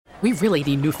We really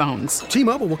need new phones.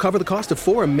 T-Mobile will cover the cost of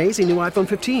 4 amazing new iPhone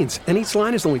 15s, and each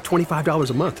line is only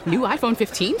 $25 a month. New iPhone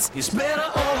 15s? It's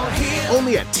better over here.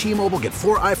 Only at T-Mobile, get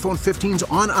 4 iPhone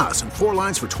 15s on us and 4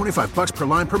 lines for $25 per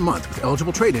line per month with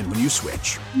eligible trade-in when you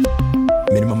switch.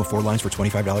 Minimum of 4 lines for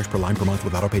 $25 per line per month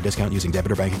with autopay discount using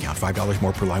debit or bank account. $5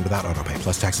 more per line without autopay,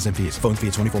 plus taxes and fees. Phone fee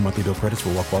at 24 monthly bill credits for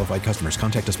well-qualified customers.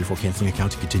 Contact us before canceling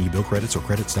account to continue bill credits or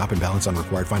credit stop and balance on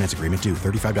required finance agreement due.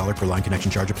 $35 per line connection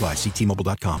charge applies. See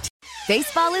T-Mobile.com.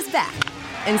 Baseball is back,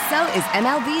 and so is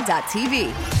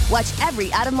MLB.tv. Watch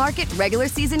every out-of-market regular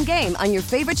season game on your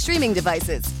favorite streaming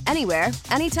devices. Anywhere,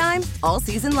 anytime, all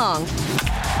season long.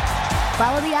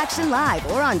 Follow the action live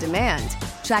or on demand.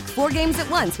 Track 4 games at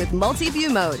once with multi-view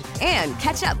mode and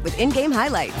catch up with in-game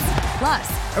highlights.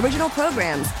 Plus, original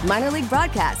programs, minor league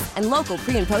broadcasts, and local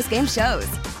pre- and post-game shows.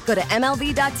 Go to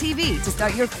MLB.tv to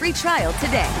start your free trial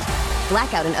today.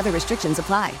 Blackout and other restrictions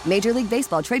apply. Major League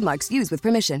Baseball trademarks used with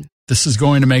permission. This is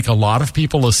going to make a lot of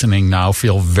people listening now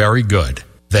feel very good.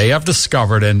 They have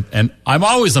discovered, and I'm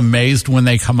always amazed when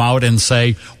they come out and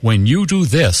say, when you do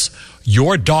this,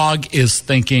 your dog is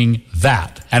thinking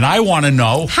that. And I want to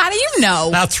know. How do you know?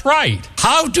 That's right.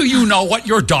 How do you know what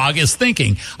your dog is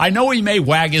thinking? I know he may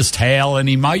wag his tail and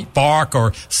he might bark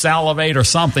or salivate or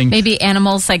something. Maybe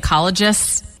animal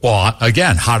psychologists. Well,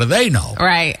 again, how do they know?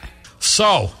 Right.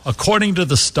 So, according to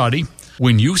the study,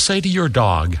 when you say to your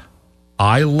dog,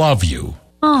 I love you,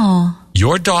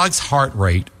 your dog's heart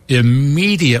rate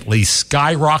immediately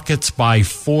skyrockets by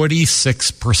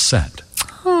 46%.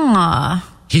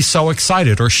 He's so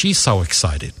excited, or she's so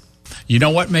excited. You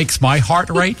know what makes my heart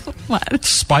rate What?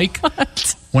 spike?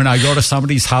 What? When I go to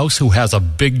somebody's house who has a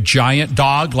big giant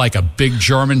dog, like a big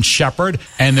German shepherd,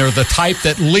 and they're the type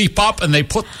that leap up and they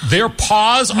put their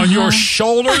paws on your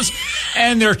shoulders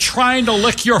and they're trying to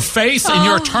lick your face and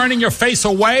you're turning your face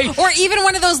away. Or even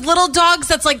one of those little dogs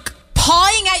that's like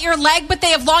pawing at your leg, but they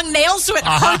have long nails, so it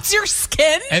hurts your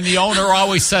skin. And the owner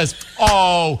always says,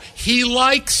 oh, he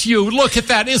likes you. Look at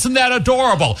that. Isn't that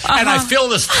adorable? And I feel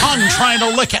this tongue trying to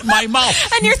lick at my mouth.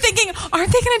 And you're thinking,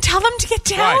 aren't they going to tell them to get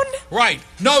down? Right.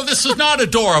 No, this is not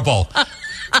adorable.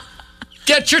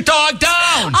 Get your dog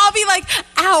down. I'll be like,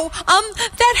 ow,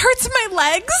 that hurts my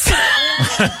legs.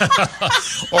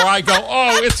 Or I go,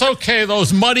 oh, it's okay.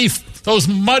 Those muddy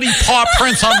paw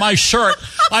prints on my shirt,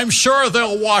 I'm sure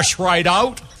they'll wash right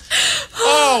out.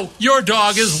 Oh, your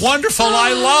dog is wonderful.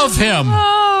 I love him.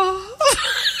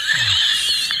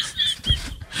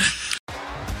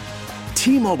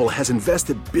 T-Mobile has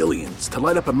invested billions to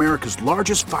light up America's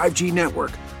largest 5G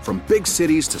network, from big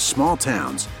cities to small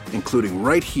towns, including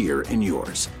right here in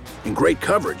yours. And great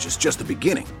coverage is just the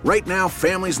beginning. Right now,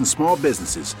 families and small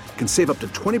businesses can save up to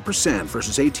 20%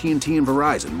 versus AT&T and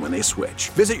Verizon when they switch.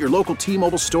 Visit your local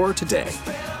T-Mobile store today.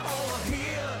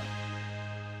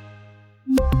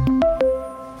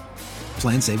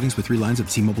 Plan savings with 3 lines of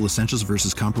T-Mobile Essentials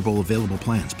versus comparable available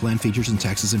plans. Plan features and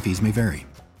taxes and fees may vary.